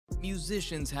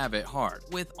Musicians have it hard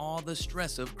with all the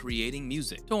stress of creating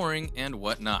music, touring, and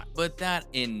whatnot, but that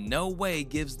in no way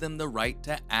gives them the right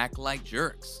to act like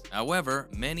jerks. However,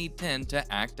 many tend to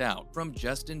act out, from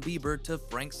Justin Bieber to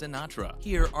Frank Sinatra.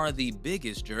 Here are the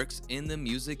biggest jerks in the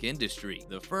music industry.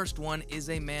 The first one is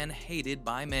a man hated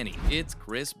by many. It's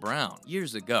Chris Brown.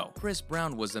 Years ago, Chris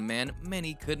Brown was a man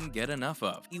many couldn't get enough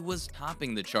of. He was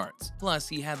topping the charts. Plus,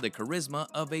 he had the charisma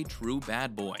of a true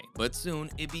bad boy. But soon,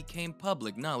 it became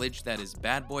public knowledge that his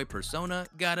bad boy persona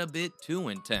got a bit too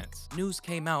intense. News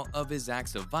came out of his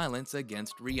acts of violence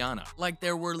against Rihanna. Like,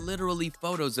 there were literally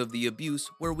photos of the abuse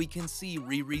where we can see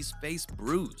Riri's face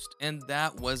bruised. And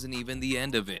that wasn't even the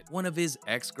end of it. One of his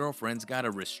ex-girlfriends got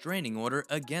a restraining order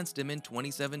against him in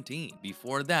 2017.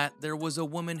 Before that, there was a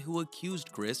woman who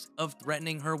accused Chris of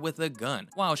threatening her with a gun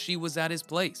while she was at his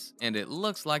place. And it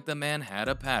looks like the man had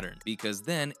a pattern, because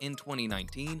then in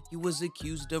 2019, he was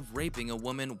accused of raping a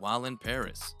woman while in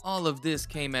Paris. All of this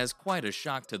came as quite a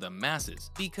shock to the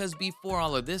masses, because before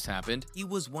all of this happened, he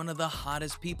was one of the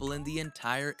hottest people in the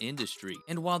entire industry.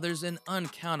 And while there's an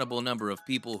uncountable number of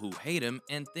people who hate him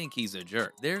and think he's a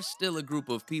jerk, there's still a group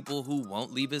of people who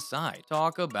won't leave his side.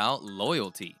 Talk about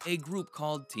loyalty. A group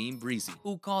called Team Breezy,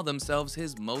 who call themselves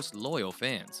his most loyal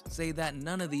fans, say that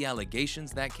none of the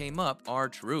allegations that came up are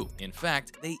true. In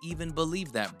fact, they even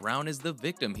believe that Brown is the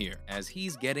victim here, as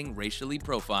he's getting racially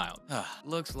profiled.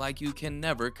 Looks like you can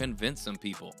never convince some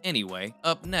people. Anyway,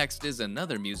 up next is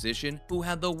another musician who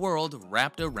had the world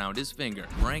wrapped around his finger,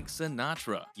 Frank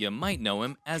Sinatra. You might know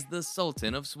him as the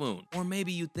Sultan of Swoon, or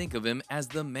maybe you think of him as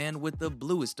the man with the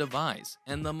bluest of eyes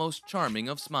and the most charming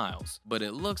of smiles. But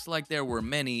it looks like there were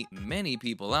many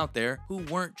people out there who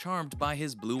weren't charmed by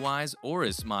his blue eyes or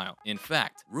his smile. In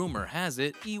fact, rumor has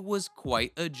it he was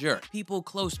quite a jerk. People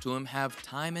close to him have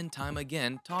time and time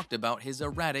again talked about his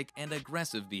erratic and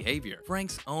aggressive behavior.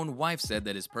 Frank's own wife said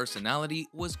that his personality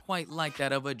was quite like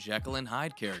that of a Jekyll and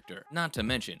Hyde character. Not to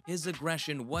mention, his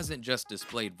aggression wasn't just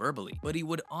displayed verbally, but he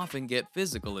would often get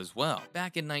physical as well.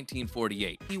 Back in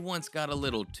 1948, he once got a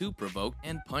little too provoked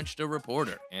and punched a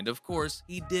reporter. And of course,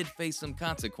 he did face some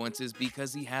consequences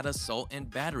because he had assault and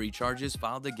battery charges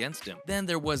filed against him. Then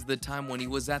there was the time when he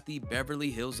was at the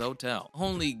Beverly Hills Hotel.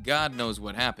 Only God knows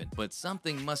what happened, but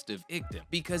something must have icked him,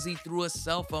 because he threw a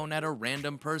cell phone at a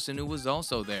random person who was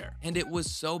also there. And it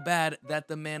was so bad that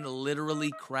the man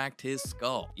literally cracked his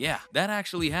skull. Yeah, that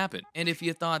actually happened. And if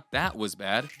you thought that was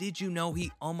bad, did you know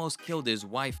he almost killed his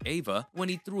wife Ava when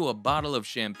he threw a bottle of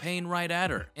champagne right at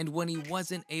her? And when he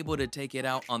wasn't able to take it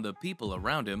out on the people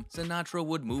around him, Sinatra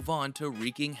would move on to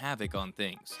wreaking havoc on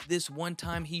things. This one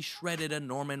time he shredded a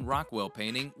Norman Rockwell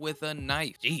painting with a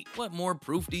knife. Gee, what more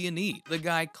proof do you need? The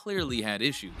guy clearly had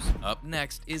issues. Up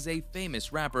next is a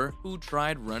famous rapper who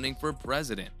tried running for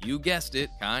president. You guessed it,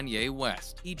 Kanye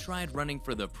West. He tried running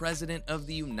for the president of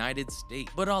the United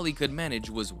States, but all he could manage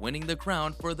was winning the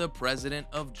crown for the president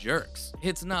of jerks.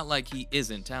 It's not like he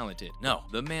isn't talented. No,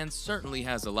 the man certainly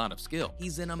has a lot of skill.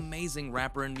 He's an amazing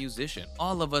rapper and musician.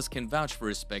 All of us can vouch for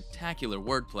his spectacular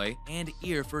wordplay and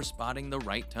ear for spotting the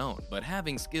right tone. But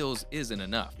having skills isn't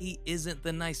enough. He isn't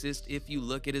the nicest if you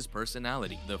look at his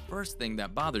personality. The first thing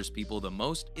that bothers people the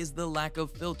most is the lack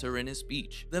of filter in his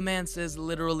speech. The man says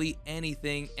literally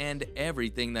anything and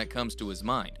everything that comes to his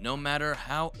mind, no matter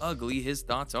how ugly his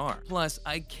thoughts are. Plus,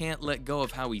 I can't let go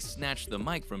of how he snatched the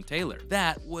mic from Taylor.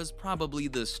 That was probably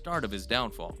the start of his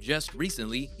downfall. Just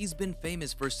recently, he's been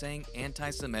famous for saying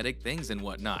anti-Semitic things and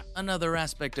whatnot. Another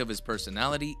aspect of his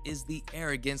personality is the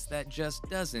arrogance that just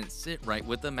doesn't sit right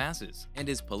with the masses, and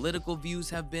his political views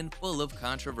have been full of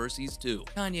controversies too.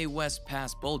 Kanye West's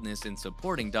past boldness in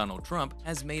supporting Donald Trump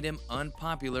has made him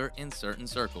unpopular in certain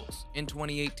circles. In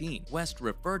 2018, West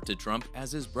referred to Trump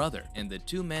as his brother, and the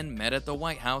two men met at the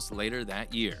White House later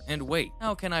that year. And wait,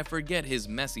 how can I forget his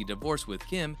messy divorce with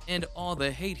Kim and all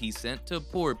the hate he sent to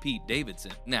poor Pete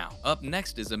Davidson? Now, up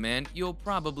next is a man you'll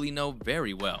probably know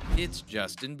very well. It's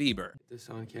Justin Bieber. This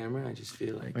on camera, I just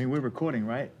feel like... I mean, we're recording,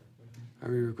 right? Are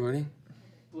we recording?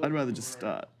 I'd rather just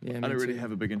start. Yeah, I me don't really too.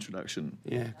 have a big introduction.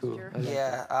 Yeah, cool.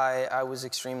 Yeah, I was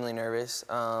extremely nervous.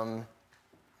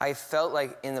 I felt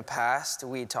like in the past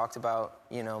we had talked about,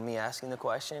 you know, me asking the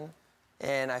question,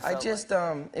 and I felt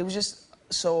it was just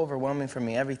so overwhelming for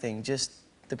me, everything, just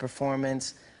the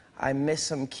performance. I missed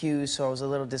some cues, so I was a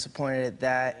little disappointed at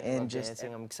that, and just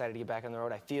dancing. I'm excited to get back on the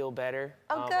road. I feel better.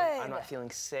 Oh, good. I'm not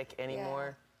feeling sick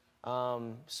anymore.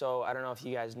 So I don't know if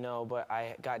you guys know, but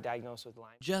I got diagnosed with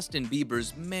Lyme. Justin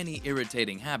Bieber's many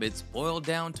irritating habits boil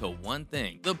down to one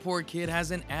thing. The poor kid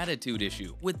has an attitude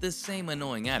issue. With the same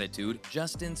annoying attitude,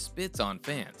 Justin spits on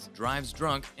fans, drives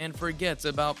drunk, and forgets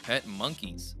about pet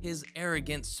monkeys. His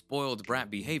arrogant, spoiled brat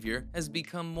behavior has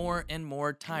become more and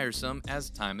more tiresome as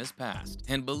time has passed.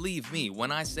 And believe me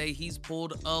when I say he's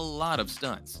pulled a lot of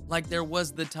stunts. Like there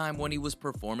was the time when he was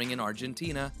performing in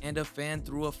Argentina and a fan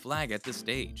threw a flag at the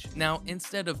stage. Now,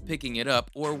 instead of picking it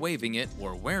up or waving it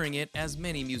or wearing it as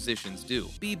many musicians do,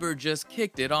 Bieber just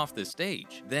kicked it off the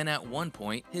stage. Then at one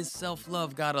point, his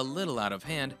self-love got a little out of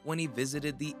hand when he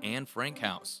visited the Anne Frank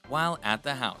house. While at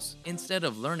the house, instead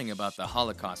of learning about the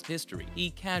Holocaust history, he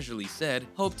casually said,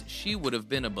 hoped she would have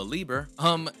been a believer.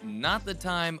 Not the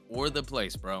time or the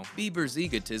place, bro. Bieber's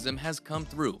egotism has come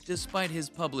through, despite his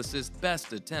publicist's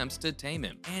best attempts to tame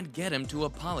him and get him to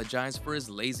apologize for his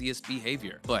laziest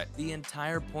behavior. But the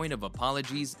entire point of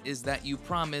apologies is that you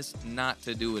promise not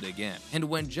to do it again. And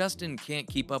when Justin can't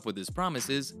keep up with his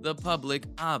promises, the public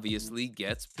obviously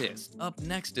gets pissed. Up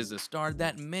next is a star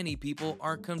that many people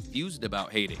are confused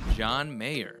about hating, John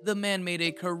Mayer. The man made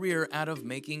a career out of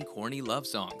making corny love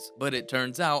songs, but it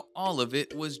turns out all of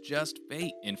it was just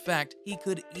fate. In fact, he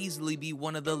could easily be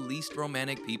one of the least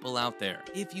romantic people out there.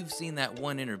 If you've seen that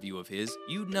one interview of his,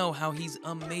 you'd know how he's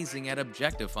amazing at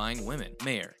objectifying women.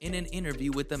 Mayer, in an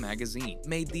interview with the magazine,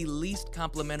 made the least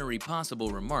complimentary possible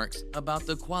remarks about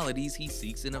the qualities he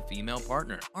seeks in a female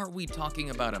partner. Aren't we talking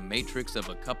about a matrix of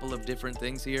a couple of different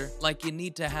things here? Like you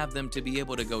need to have them to be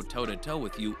able to go toe-to-toe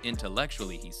with you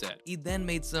intellectually, he said. He then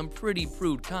made some pretty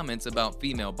prude comments about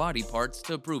female body parts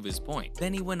to prove his point.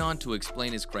 Then he went on to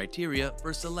explain his criteria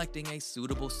for selecting a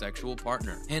suitable sexual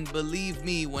partner. And believe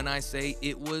me when I say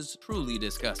it was truly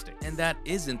disgusting. And that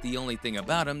isn't the only thing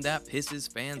about him that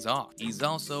pisses fans off. He's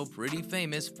also pretty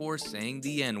famous for saying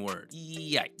the N-word.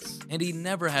 Yikes. And he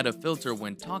never had a filter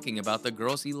when talking about the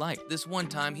girls he liked. This one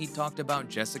time he talked about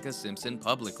Jessica Simpson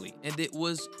publicly, and it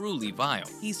was truly vile.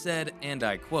 He said, and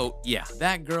I quote, "Yeah,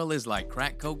 that girl is like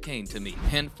crack cocaine to me."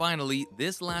 And finally,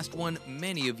 this last one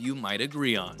many of you might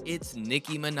agree on. It's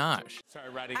Nicki Minaj. Sorry,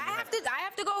 Roddy. I have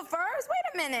to go first?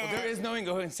 Wait a minute. Well, there is no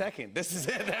going second. This is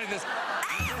it. This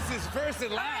is first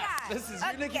and last. This is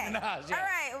your Nicki Minaj. Yeah.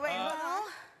 All right, wait. Well,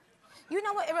 you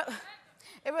know what?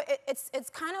 It's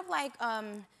kind of like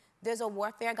there's a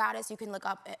warfare goddess you can look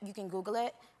up, you can Google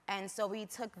it, and so we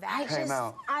took that.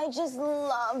 I just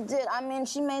loved it. I mean,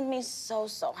 she made me so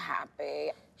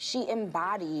happy. She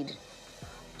embodied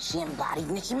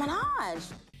Nicki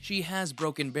Minaj. She has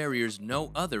broken barriers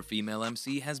no other female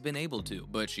MC has been able to,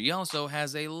 but she also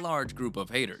has a large group of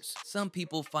haters. Some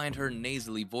people find her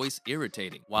nasally voice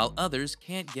irritating, while others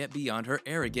can't get beyond her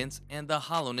arrogance and the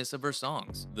hollowness of her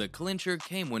songs. The clincher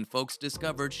came when folks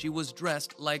discovered she was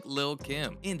dressed like Lil'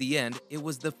 Kim. In the end, it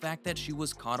was the fact that she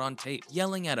was caught on tape,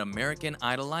 yelling at American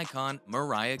Idol icon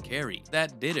Mariah Carey,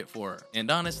 that did it for her. And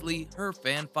honestly, her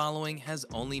fan following has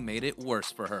only made it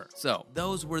worse for her. So,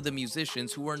 those were the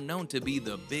musicians who are known to be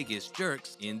the biggest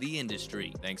jerks in the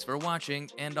industry. Thanks for watching,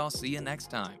 and I'll see you next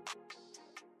time.